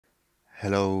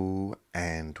Hello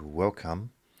and welcome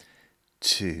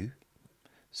to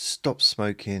Stop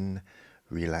Smoking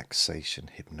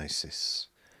Relaxation Hypnosis.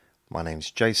 My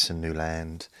name's Jason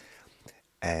Newland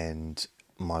and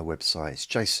my website is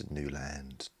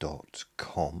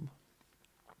jasonnewland.com,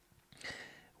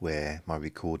 where my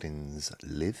recordings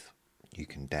live. You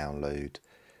can download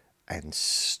and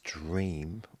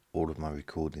stream all of my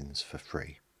recordings for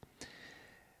free.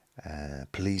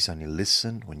 Please only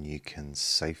listen when you can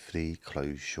safely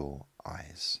close your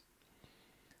eyes.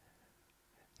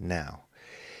 Now,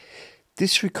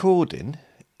 this recording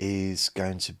is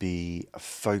going to be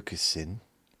focusing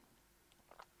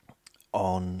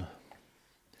on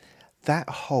that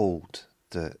hold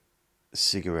that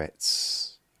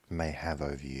cigarettes may have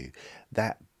over you,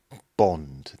 that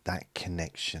bond, that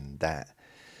connection, that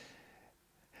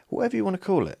whatever you want to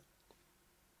call it.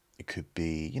 It could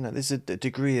be, there's a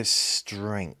degree of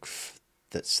strength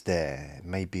that's there.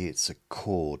 Maybe it's a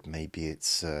cord, maybe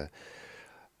it's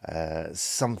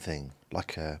something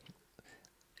like it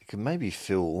can maybe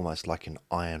feel almost like an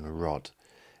iron rod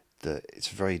that it's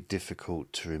very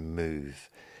difficult to remove.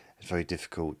 It's very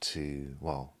difficult to,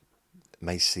 it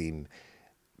may seem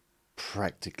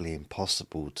practically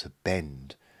impossible to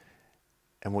bend.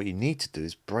 And what you need to do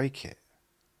is break it.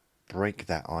 Break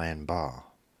that iron bar.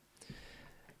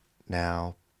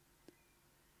 Now,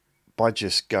 by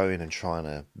just going and trying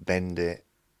to bend it,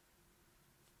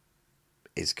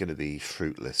 it's going to be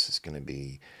fruitless. It's going to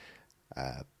be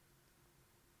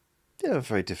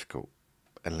very difficult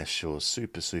unless you're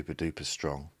super, super duper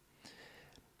strong.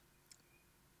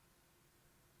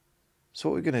 So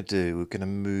what we're going to do, we're going to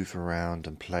move around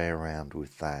and play around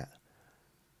with that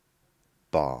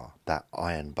bar, that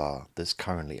iron bar that's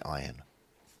currently iron.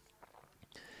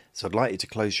 So I'd like you to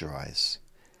close your eyes.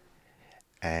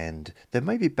 And there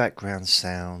may be background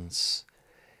sounds,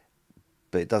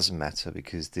 but it doesn't matter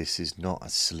because this is not a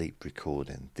sleep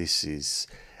recording. This is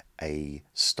a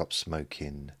stop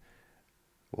smoking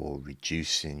or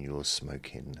reducing your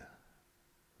smoking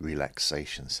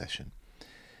relaxation session.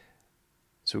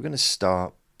 So we're going to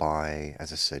start by,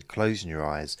 as I said, closing your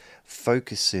eyes,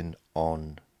 focusing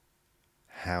on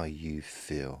how you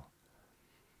feel.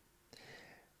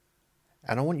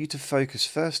 And I want you to focus,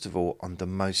 first of all, on the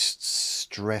most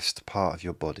stressed part of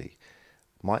your body.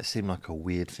 Might seem like a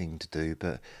weird thing to do,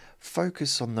 but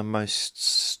focus on the most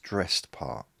stressed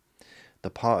part.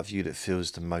 The part of you that feels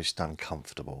the most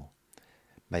uncomfortable.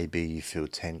 Maybe you feel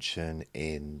tension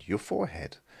in your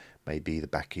forehead. Maybe the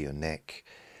back of your neck,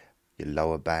 your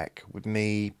lower back. With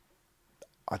me,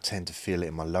 I tend to feel it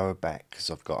in my lower back because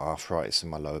I've got arthritis in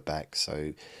my lower back.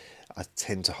 So I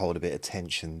tend to hold a bit of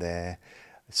tension there.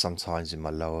 Sometimes in my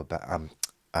lower back,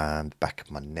 and back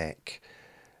of my neck,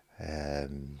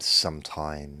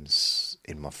 sometimes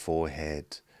in my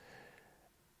forehead,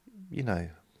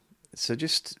 So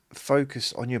just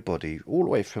focus on your body all the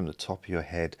way from the top of your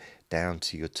head down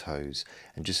to your toes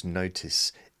and just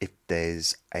notice if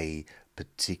there's a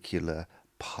particular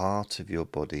part of your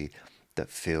body that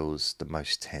feels the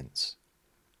most tense.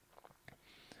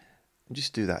 And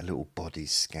just do that little body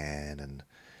scan and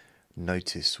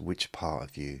notice which part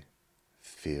of you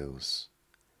feels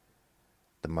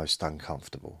the most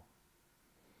uncomfortable.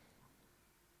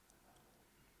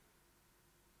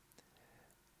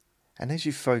 And as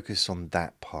you focus on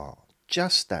that part,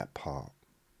 just that part,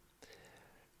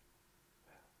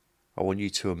 I want you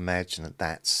to imagine that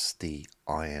that's the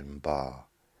iron bar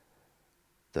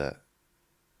that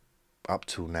up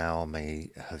till now may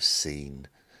have seemed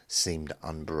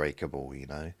unbreakable,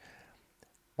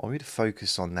 I want you to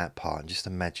focus on that part and just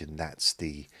imagine that's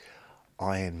the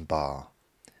iron bar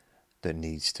that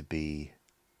needs to be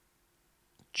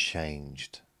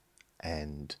changed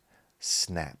and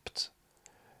snapped,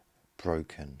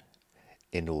 broken,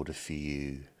 in order for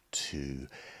you to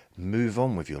move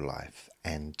on with your life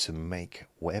and to make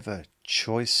whatever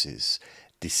choices,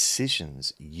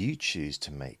 decisions you choose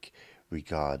to make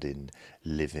regarding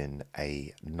living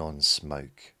a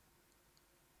non-smoke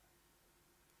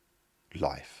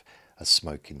life, a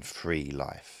smoking-free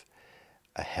life,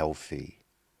 a healthy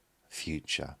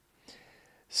future.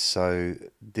 So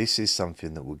this is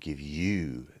something that will give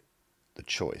you the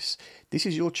choice. This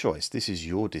is your choice. This is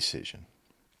your decision.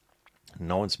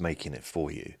 No one's making it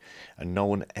for you, and no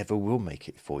one ever will make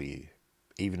it for you.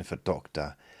 Even if a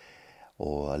doctor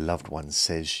or a loved one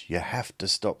says you have to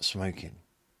stop smoking,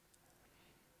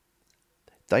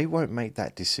 they won't make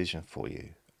that decision for you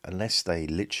unless they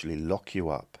literally lock you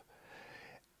up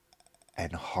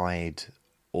and hide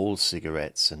all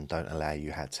cigarettes and don't allow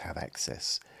you to have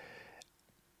access.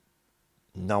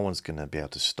 No one's going to be able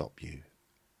to stop you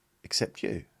except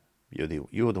you.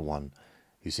 You're the one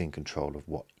who's in control of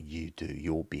what you do,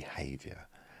 your behaviour.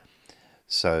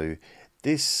 So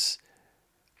this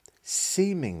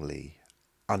seemingly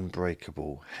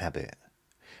unbreakable habit,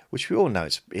 which we all know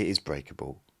it is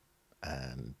breakable,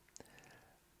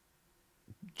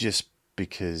 just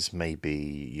because maybe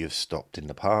you've stopped in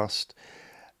the past.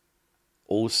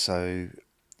 Also,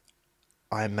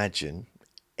 I imagine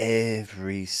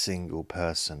every single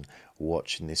person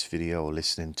watching this video or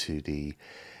listening to the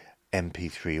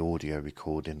MP3 audio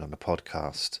recording on a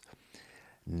podcast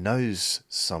knows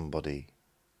somebody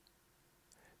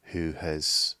who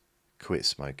has quit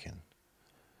smoking,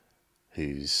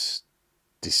 who's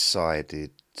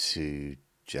decided to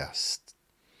just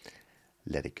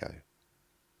let it go,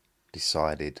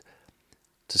 decided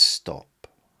to stop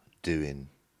doing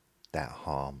that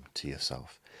harm to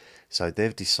yourself. So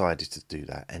they've decided to do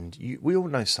that, and we all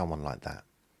know someone like that.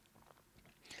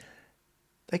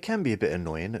 They can be a bit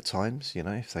annoying at times, you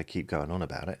know, if they keep going on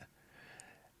about it.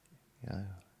 You know,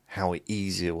 how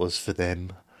easy it was for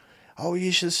them. Oh,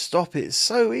 you should stop it. It's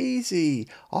so easy.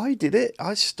 I did it.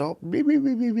 I stopped. And it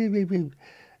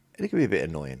can be a bit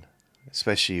annoying,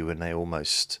 especially when they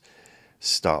almost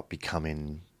start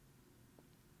becoming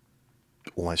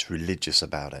almost religious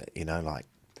about it, you know, like,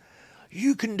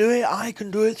 you can do it, I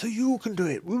can do it, so you can do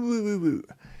it. Woo, woo, woo, woo.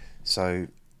 So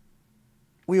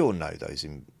we all know those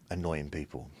annoying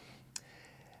people.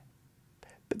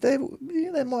 But they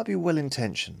might be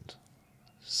well-intentioned.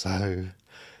 So,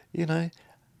 you know,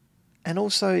 and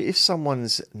also if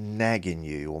someone's nagging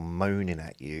you or moaning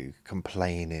at you,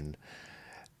 complaining,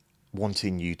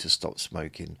 wanting you to stop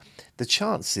smoking, the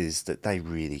chances that they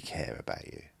really care about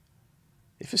you.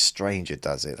 If a stranger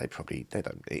does it, they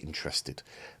don't get interested.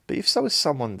 But if so is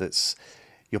someone that's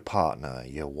your partner,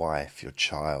 your wife, your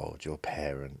child, your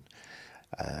parent,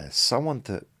 someone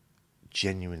that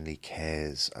genuinely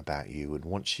cares about you and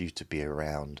wants you to be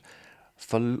around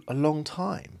for a long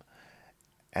time,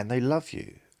 and they love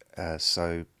you,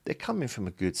 so they're coming from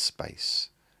a good space.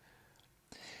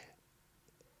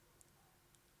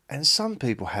 And some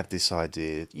people have this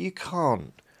idea, you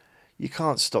can't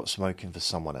stop smoking for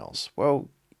someone else. Well,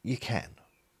 you can.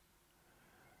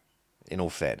 In all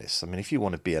fairness, I mean, if you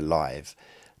want to be alive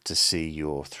to see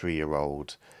your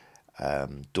 3-year-old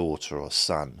daughter or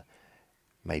son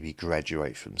maybe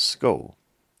graduate from school,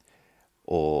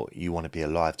 or you want to be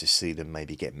alive to see them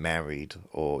maybe get married,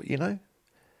 or, you know,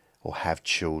 or have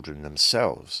children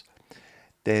themselves,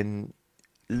 then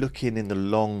looking in the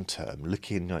long term,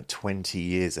 looking like 20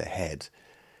 years ahead,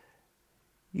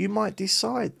 you might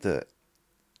decide that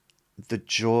the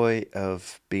joy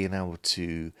of being able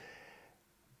to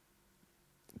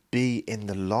be in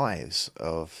the lives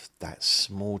of that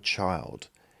small child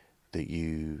that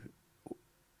you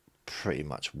pretty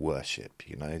much worship,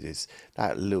 you know, there's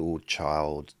that little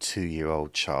child,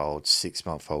 2-year-old child,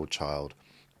 6-month-old child,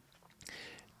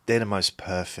 they're the most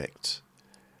perfect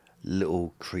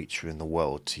little creature in the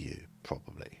world to you,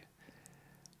 probably.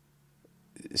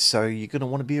 So you're going to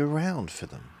want to be around for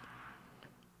them.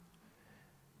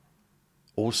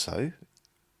 Also,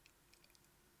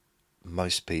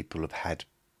 most people have had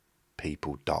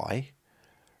people die,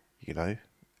 you know,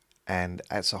 and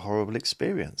that's a horrible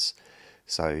experience.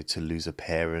 So to lose a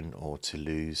parent or to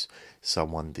lose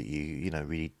someone that you know,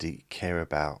 really care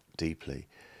about deeply.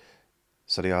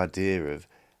 So the idea of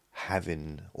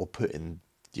having or putting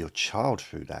your child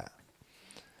through that,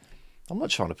 I'm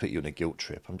not trying to put you on a guilt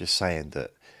trip. I'm just saying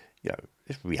that, you know,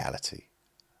 it's reality.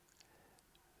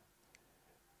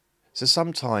 So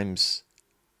sometimes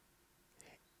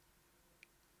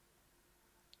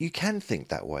you can think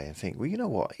that way and think, well, you know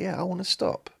what? Yeah, I want to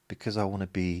stop because I want to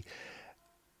be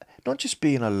not just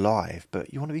being alive,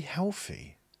 but you want to be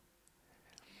healthy.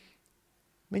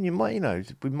 I mean, you might, you know,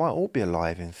 we might all be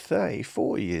alive in 30,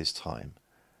 40 years' time.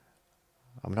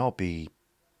 I mean, I'll be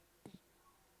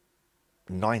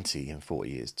 90 in 40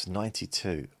 years to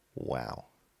 92. Wow.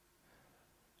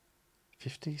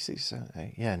 50, 60,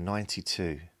 70, yeah,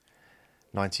 92.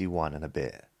 91 and a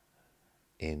bit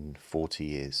in 40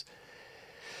 years.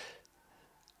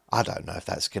 I don't know if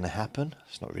that's going to happen.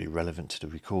 It's not really relevant to the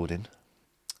recording.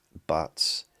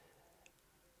 But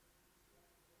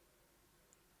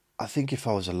I think if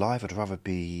I was alive, I'd rather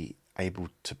be able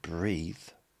to breathe,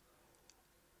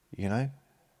 you know?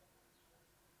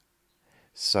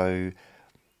 So,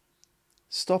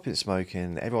 stopping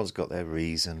smoking, everyone's got their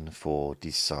reason for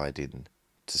deciding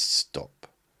to stop.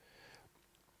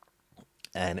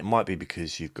 And it might be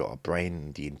because you've got a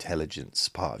brain, the intelligence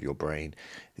part of your brain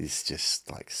is just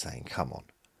like saying, come on.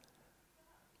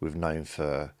 We've known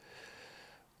for,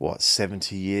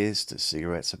 70 years that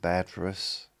cigarettes are bad for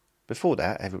us. Before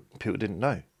that, people didn't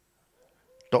know.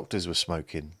 doctors were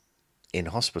smoking in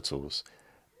hospitals.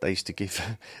 They used to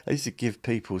give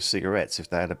people cigarettes if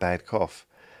they had a bad cough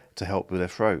to help with their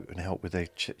throat and help with their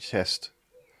chest.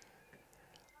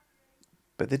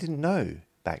 But they didn't know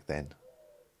back then.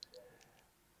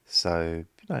 So,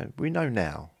 we know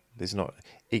now.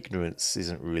 Ignorance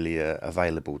isn't really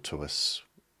available to us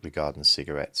regarding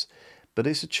cigarettes. But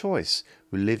it's a choice.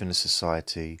 We live in a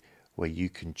society where you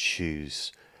can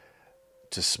choose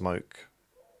to smoke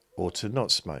or to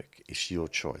not smoke. It's your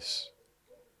choice.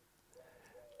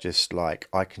 Just like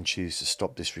I can choose to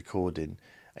stop this recording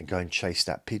and go and chase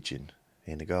that pigeon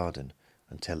in the garden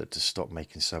and tell it to stop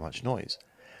making so much noise.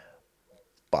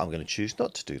 But I'm going to choose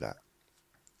not to do that.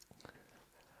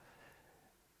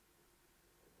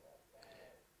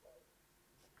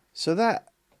 So that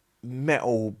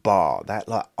metal bar, that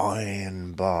like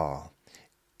iron bar,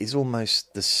 is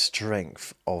almost the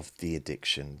strength of the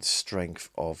addiction, strength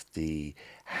of the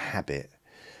habit,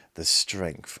 the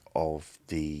strength of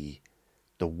the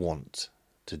want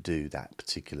to do that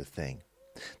particular thing,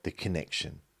 the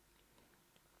connection.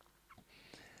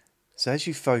 So as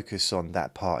you focus on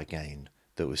that part again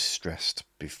that was stressed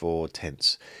before,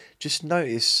 tense, just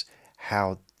notice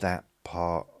how that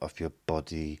part of your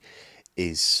body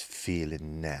is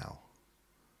feeling now.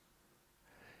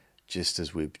 Just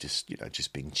as we've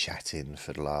just been chatting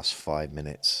for the last 5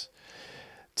 minutes,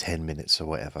 10 minutes or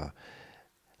whatever.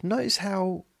 Notice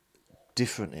how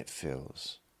different it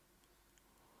feels.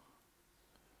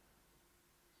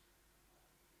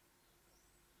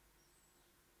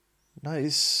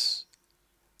 Notice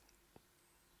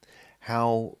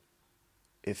how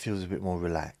it feels a bit more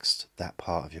relaxed, that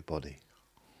part of your body.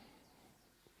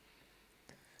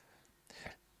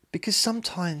 Because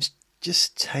sometimes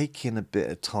just taking a bit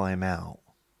of time out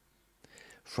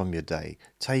from your day,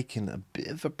 taking a bit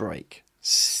of a break,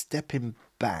 stepping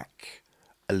back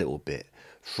a little bit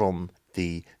from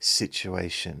the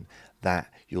situation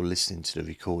that you're listening to the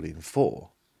recording for,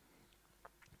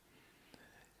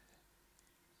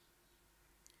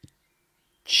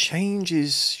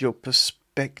 changes your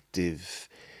perspective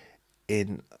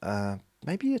in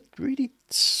maybe a really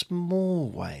small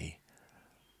way.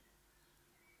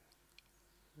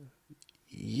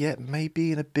 Yet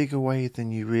maybe in a bigger way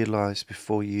than you realised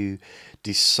before you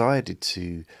decided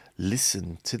to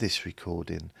listen to this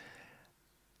recording.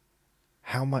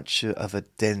 How much of a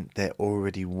dent there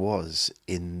already was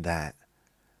in that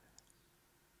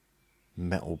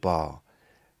metal bar.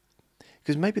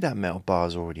 Because maybe that metal bar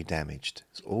is already damaged.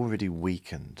 It's already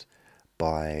weakened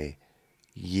by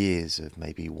years of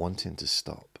maybe wanting to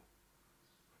stop.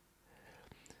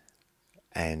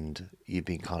 And you've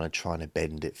been kind of trying to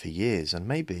bend it for years, and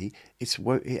maybe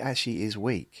it actually is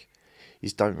weak. You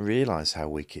just don't realise how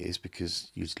weak it is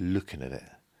because you're just looking at it.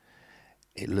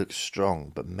 It looks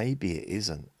strong, but maybe it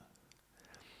isn't.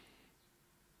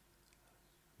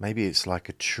 Maybe it's like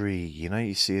a tree.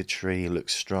 You see a tree, it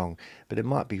looks strong, but it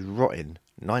might be rotting.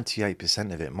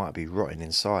 98% of it might be rotting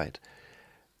inside.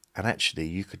 And actually,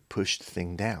 you could push the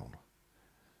thing down.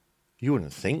 You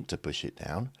wouldn't think to push it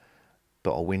down,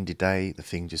 but a windy day, the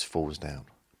thing just falls down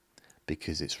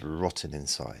because it's rotten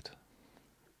inside.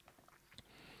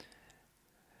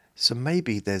 So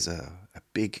maybe there's a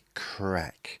big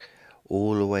crack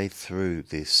all the way through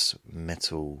this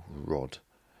metal rod,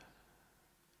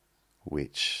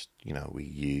 which, we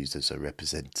use as a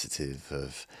representative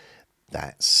of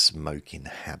that smoking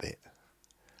habit.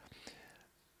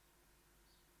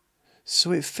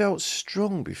 So it felt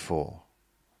strong before.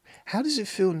 How does it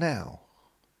feel now?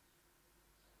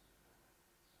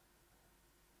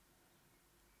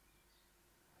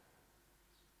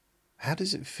 How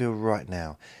does it feel right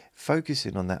now?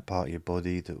 Focusing on that part of your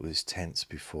body that was tense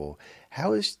before.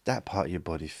 How is that part of your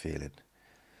body feeling?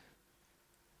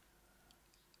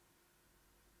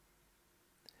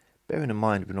 Bearing in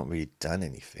mind we've not really done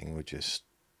anything, we're just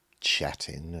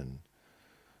chatting. And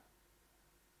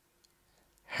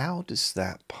how does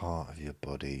that part of your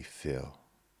body feel?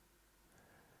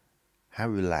 How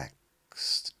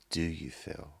relaxed do you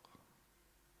feel?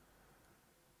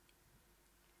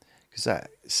 Because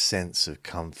that sense of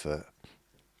comfort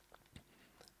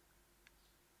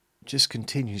just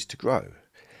continues to grow.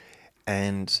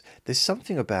 And there's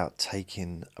something about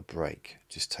taking a break,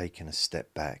 just taking a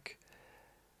step back.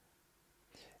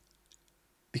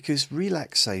 Because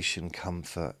relaxation,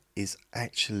 comfort is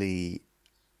actually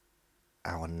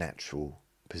our natural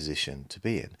position to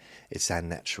be in. It's our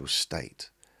natural state.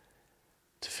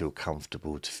 To feel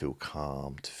comfortable, to feel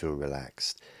calm, to feel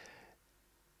relaxed.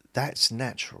 That's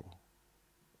natural.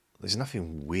 There's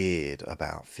nothing weird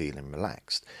about feeling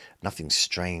relaxed. Nothing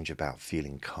strange about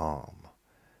feeling calm.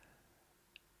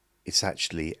 it's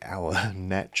actually our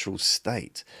natural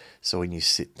state. So when you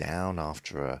sit down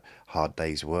after a hard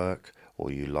day's work,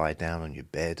 or you lie down on your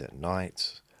bed at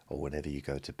night, or whenever you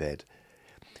go to bed,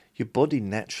 your body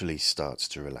naturally starts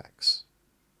to relax.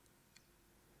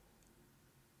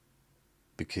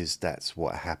 Because that's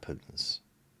what happens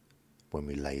when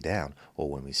we lay down or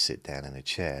when we sit down in a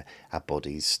chair. Our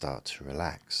bodies start to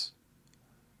relax.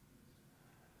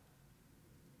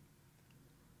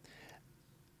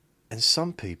 And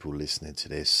some people listening to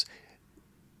this,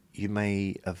 you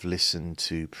may have listened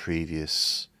to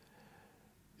previous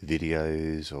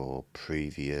videos or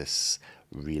previous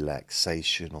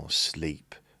relaxation or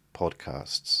sleep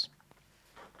podcasts.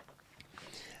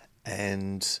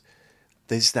 And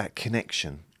there's that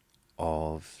connection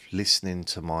of listening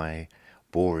to my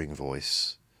boring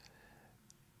voice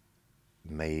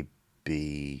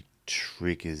maybe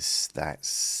triggers that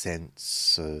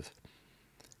sense of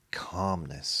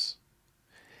calmness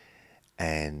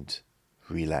and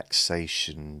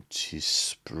relaxation to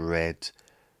spread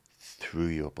through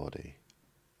your body.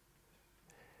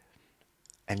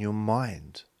 And your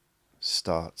mind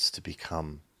starts to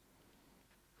become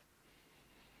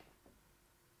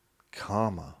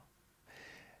calmer,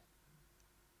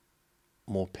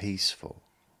 more peaceful.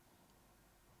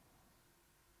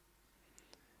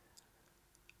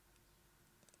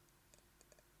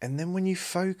 And then when you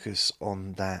focus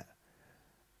on that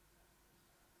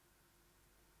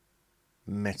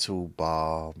metal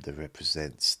bar that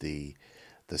represents the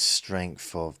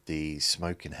strength of the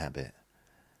smoking habit,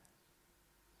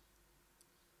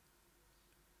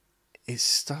 it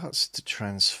starts to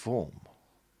transform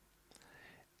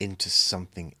into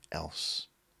something else.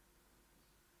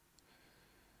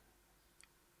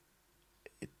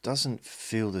 It doesn't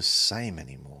feel the same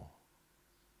anymore.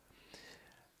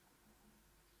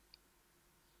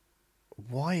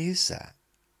 Why is that?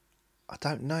 I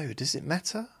don't know. Does it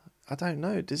matter? I don't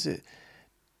know.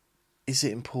 Is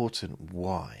it important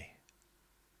why?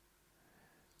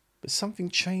 But something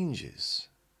changes.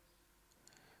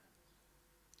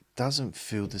 It doesn't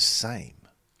feel the same.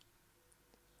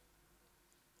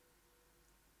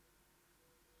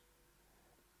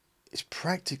 It's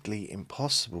practically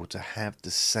impossible to have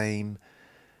the same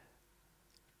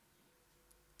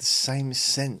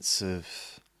sense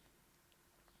of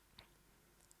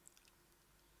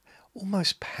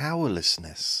almost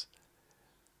powerlessness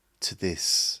to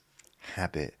this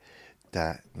habit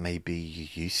that maybe you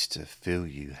used to feel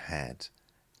you had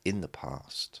in the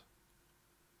past.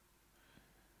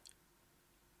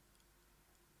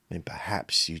 I mean,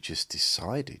 perhaps you just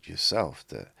decided yourself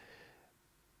that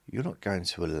you're not going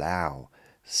to allow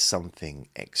something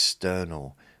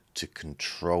external to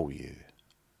control you.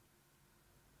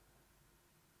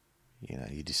 You know,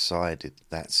 you decided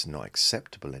that's not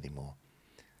acceptable anymore.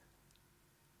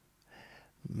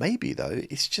 Maybe, though,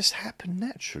 it's just happened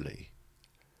naturally.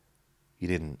 You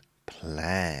didn't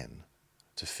plan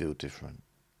to feel different.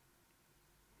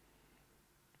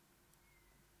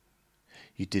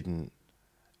 You didn't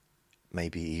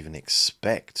maybe even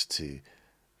expect to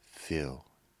feel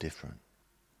different.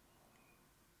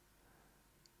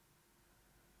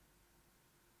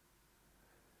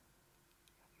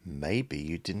 Maybe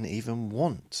you didn't even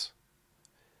want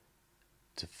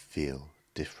to feel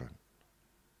different.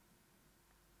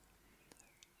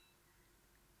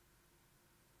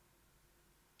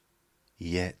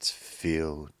 Yet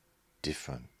feel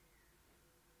different.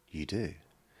 You do.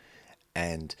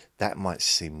 And that might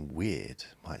seem weird,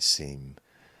 might seem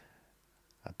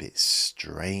a bit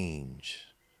strange,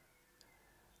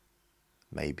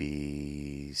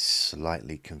 maybe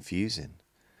slightly confusing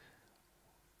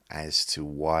as to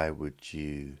why would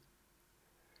you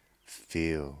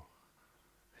feel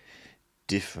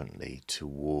differently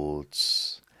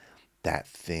towards that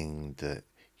thing that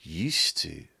used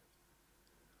to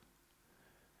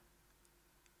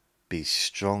be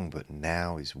strong but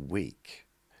now is weak.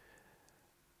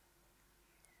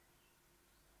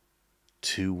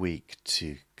 Too weak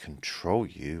to control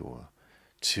you, or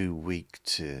too weak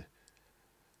to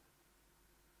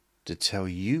tell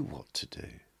you what to do.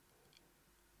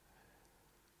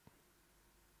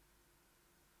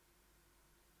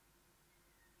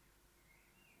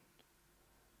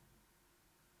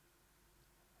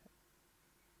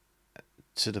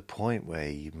 To the point where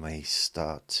you may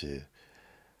start to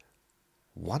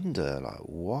wonder, like,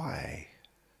 why?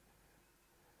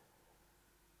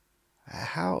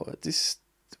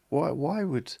 Why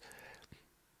would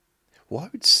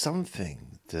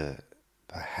something that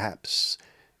perhaps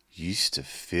used to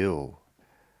feel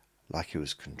like it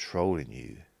was controlling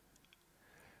you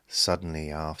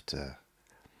suddenly, after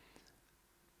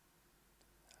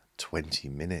 20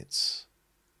 minutes.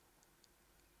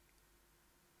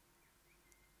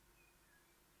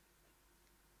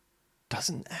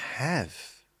 Doesn't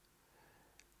have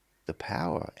the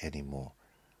power anymore.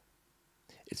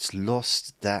 It's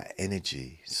lost that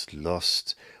energy. It's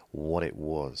lost what it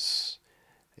was.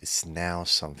 It's now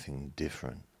something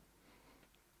different.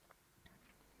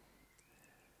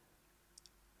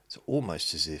 It's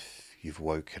almost as if you've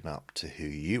woken up to who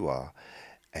you are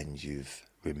and you've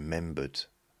remembered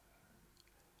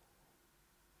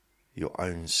your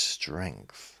own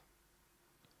strength.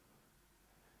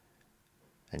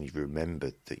 And you've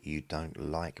remembered that you don't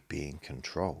like being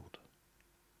controlled.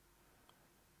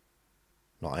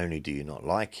 Not only do you not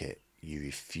like it, you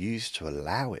refuse to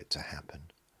allow it to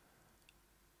happen.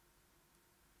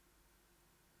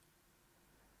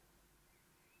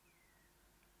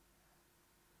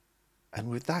 And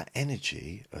with that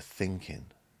energy of thinking,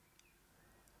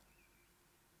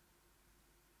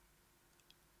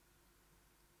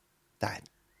 that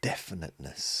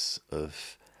definiteness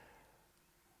of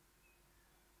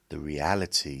the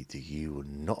reality that you will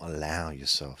not allow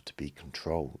yourself to be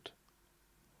controlled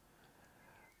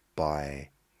by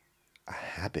a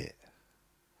habit,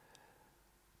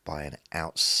 by an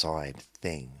outside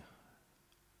thing,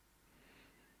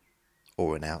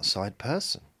 or an outside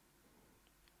person.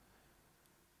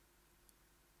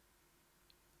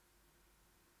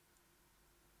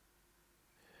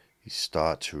 You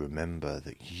start to remember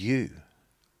that you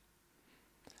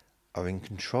are in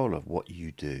control of what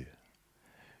you do.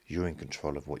 You're in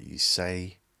control of what you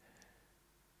say.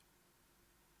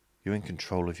 You're in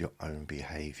control of your own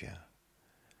behavior.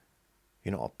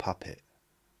 You're not a puppet.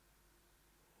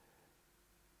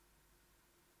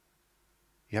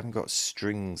 You haven't got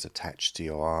strings attached to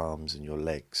your arms and your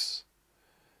legs.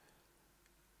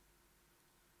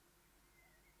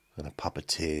 And a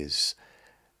puppeteer's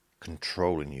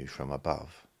controlling you from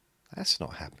above. That's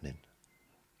not happening.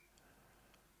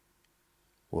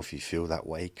 Or if you feel that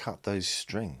way, cut those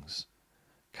strings.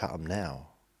 Cut them now.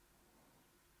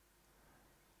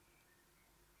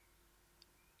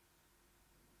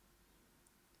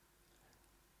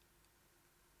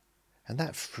 And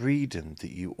that freedom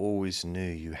that you always knew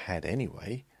you had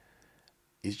anyway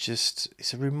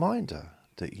it's a reminder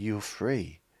that you're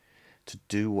free to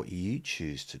do what you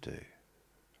choose to do,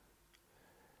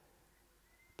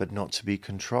 but not to be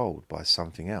controlled by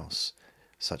something else,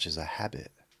 such as a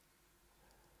habit.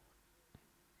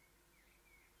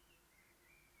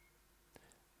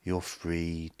 You're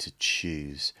free to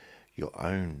choose your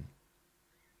own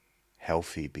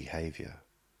healthy behavior.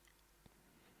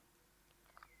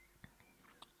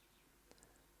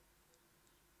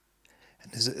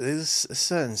 And there's a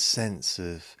certain sense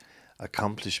of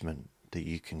accomplishment that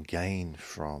you can gain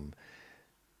from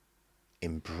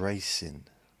embracing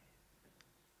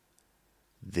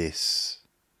this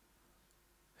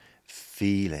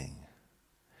feeling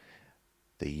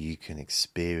that you can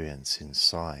experience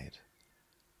inside.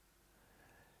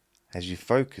 As you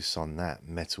focus on that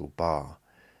metal bar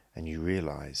and you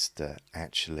realize that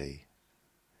actually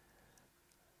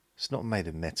it's not made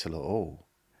of metal at all.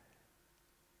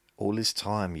 All this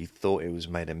time you thought it was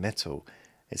made of metal.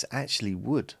 It's actually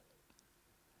wood.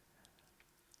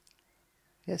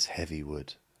 Yeah, it's heavy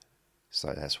wood.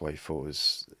 So that's why you thought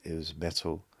it was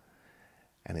metal.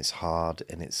 And it's hard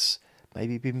and it's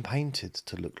maybe been painted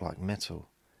to look like metal.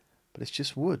 But it's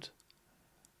just wood.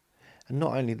 And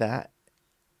not only that,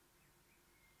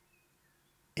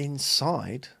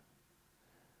 inside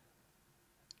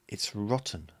it's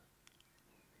rotten.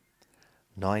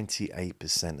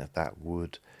 98% of that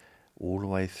wood all the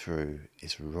way through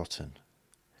is rotten.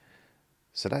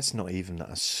 So that's not even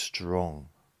a strong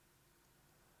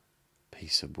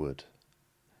piece of wood.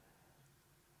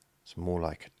 It's more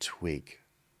like a twig.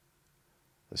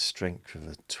 The strength of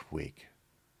a twig.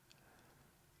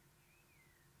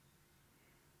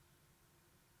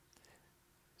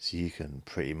 So you can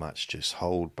pretty much just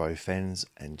hold both ends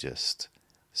and just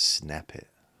snap it.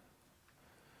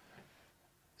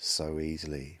 So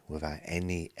easily, without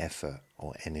any effort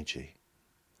or energy.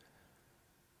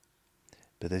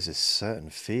 But there's a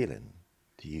certain feeling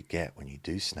that you get when you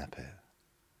do snap it.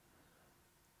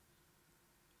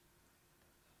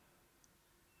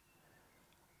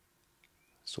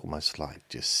 It's almost like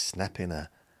just snapping a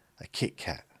Kit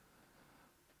Kat.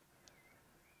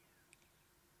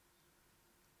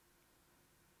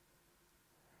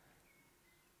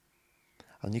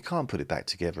 And you can't put it back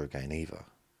together again either.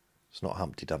 It's not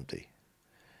Humpty Dumpty.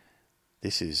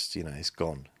 This is, it's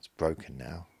gone. It's broken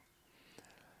now.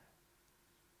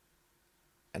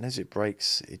 And as it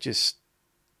breaks,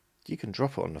 you can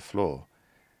drop it on the floor.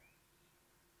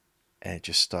 and it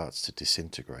just starts to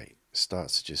disintegrate,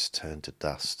 starts to just turn to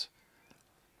dust.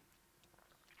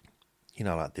 You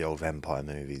know, like the old vampire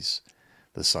movies,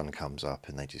 the sun comes up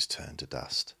and they just turn to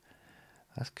dust.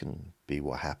 That can be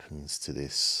what happens to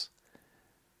this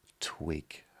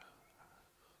twig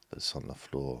that's on the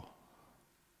floor.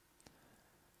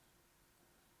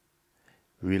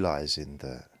 Realizing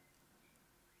that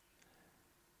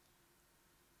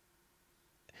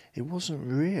it wasn't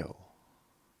real.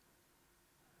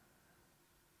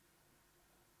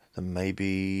 That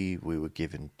maybe we were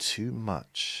given too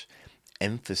much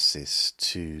emphasis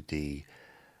to the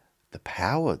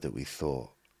power that we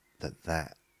thought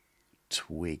that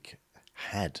twig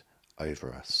had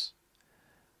over us.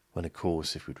 When of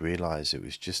course, if we'd realised it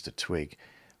was just a twig,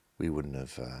 we wouldn't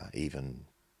have even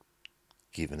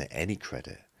given it any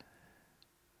credit.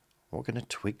 What can a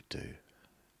twig do?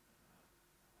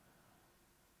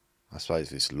 I suppose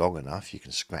if it's long enough, you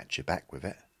can scratch your back with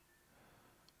it.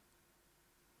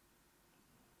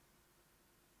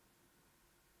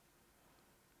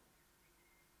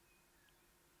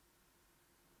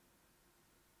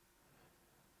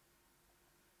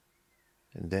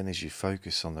 And then as you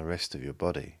focus on the rest of your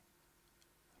body,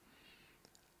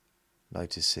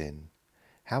 noticing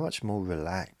how much more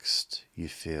relaxed you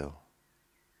feel.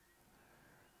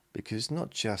 Because not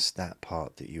just that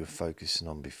part that you were focusing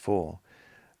on before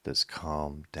that's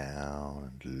calmed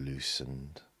down and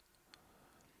loosened.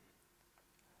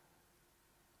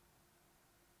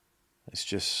 It's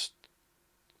just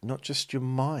not just your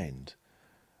mind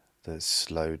that's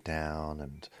slowed down,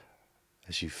 and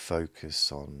as you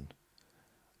focus on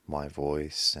my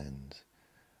voice and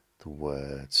the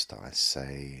words that I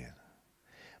say,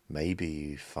 maybe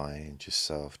you find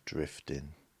yourself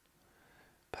drifting,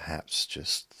 perhaps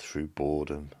just through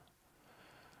boredom.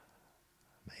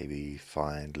 Maybe you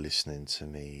find listening to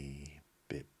me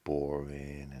a bit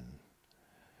boring, and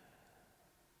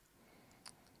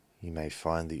you may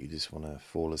find that you just want to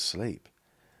fall asleep,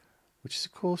 which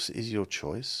of course is your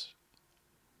choice.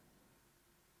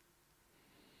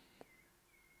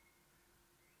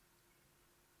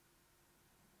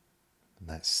 And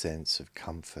that sense of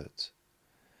comfort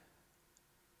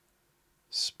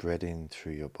spreading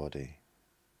through your body.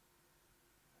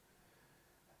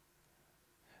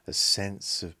 A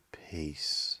sense of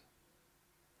peace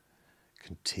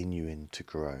continuing to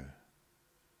grow.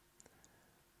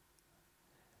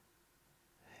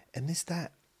 And is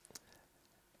that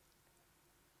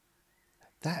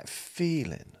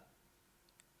feeling,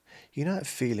 you know that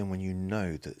feeling when you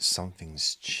know that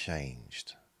something's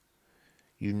changed?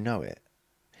 You know it.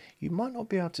 You might not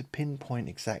be able to pinpoint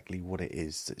exactly what it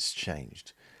is that's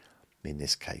changed. In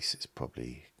this case, it's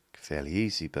probably fairly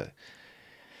easy, but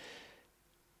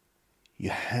you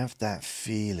have that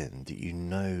feeling that you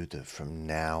know that from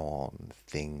now on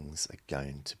things are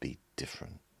going to be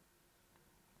different.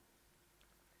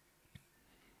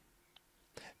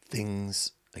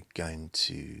 Things are going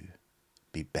to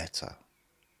be better.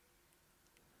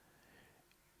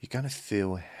 You're going to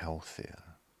feel healthier.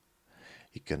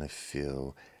 You're going to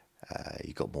feel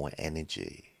you've got more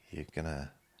energy. You're going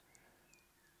to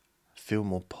feel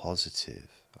more positive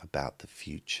about the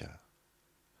future.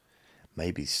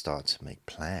 Maybe start to make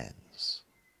plans.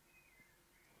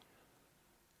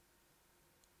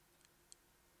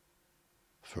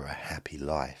 For a happy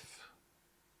life.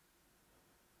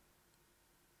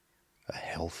 A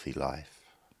healthy life.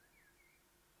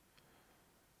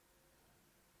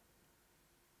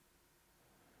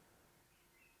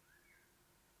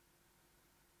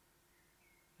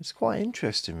 It's quite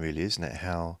interesting, really, isn't it,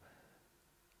 how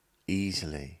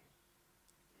easily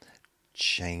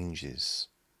changes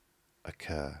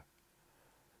occur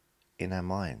in our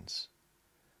minds.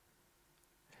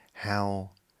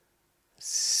 How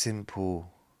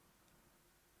simple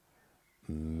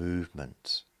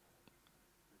movement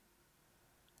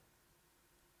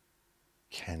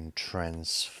can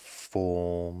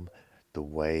transform the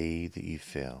way that you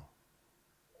feel.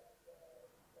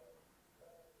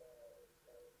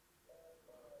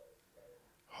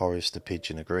 Horace the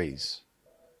Pigeon agrees.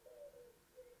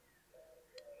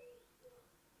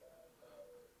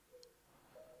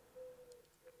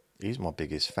 He's my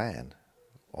biggest fan.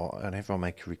 Whenever I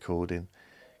make a recording,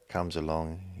 comes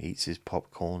along, eats his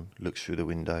popcorn, looks through the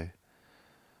window.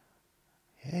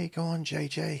 Hey, go on,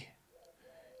 JJ.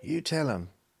 You tell him.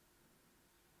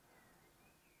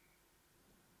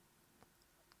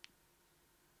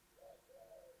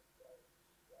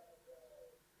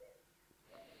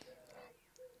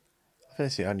 I think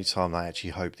it's the only time I actually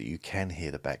hope that you can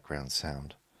hear the background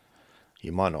sound.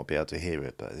 You might not be able to hear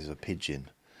it, but there's a pigeon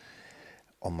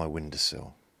on my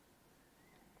windowsill.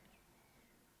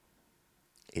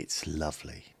 It's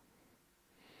lovely.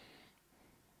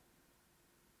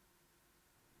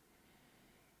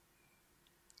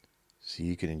 So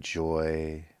you can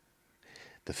enjoy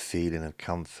the feeling of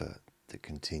comfort that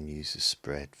continues to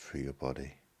spread through your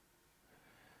body.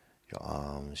 Your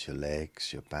arms, your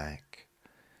legs, your back,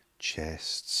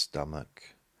 chest,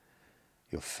 stomach,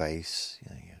 your face,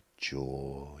 your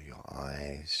jaw, your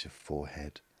eyes, your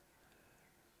forehead,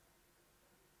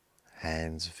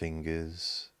 hands,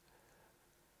 fingers,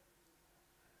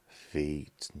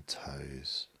 feet and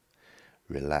toes,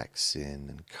 relaxing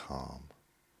and calm.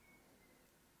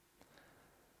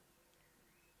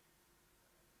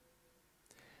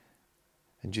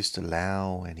 And just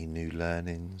allow any new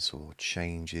learnings or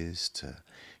changes to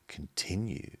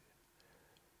continue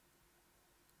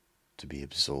to be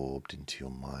absorbed into your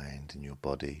mind and your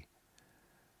body,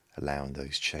 allowing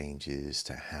those changes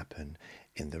to happen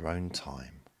in their own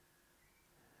time.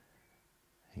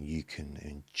 And you can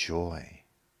enjoy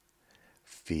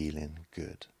feeling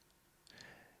good.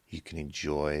 You can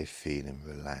enjoy feeling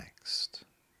relaxed.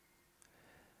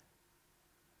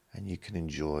 And you can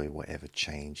enjoy whatever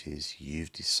changes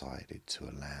you've decided to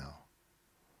allow.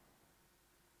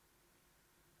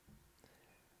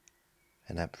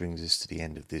 And that brings us to the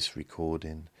end of this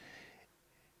recording.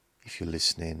 If you're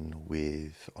listening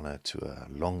to a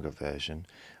longer version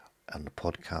on the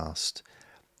podcast,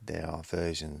 there are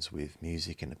versions with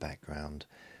music in the background,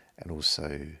 and also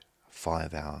a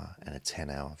 5-hour and a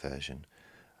 10-hour version,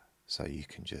 so you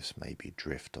can just maybe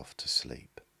drift off to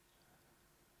sleep.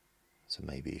 So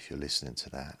maybe if you're listening to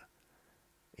that,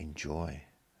 enjoy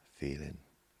feeling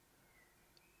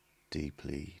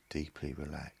deeply, deeply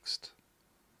relaxed.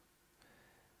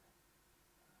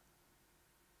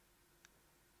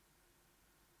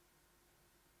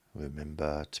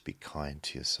 Remember to be kind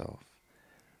to yourself,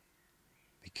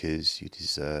 because you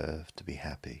deserve to be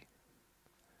happy.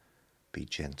 Be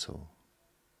gentle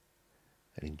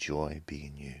and enjoy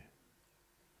being you.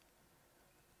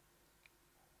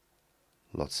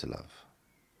 Lots of love.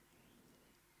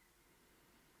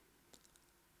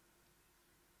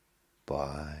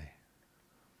 Bye.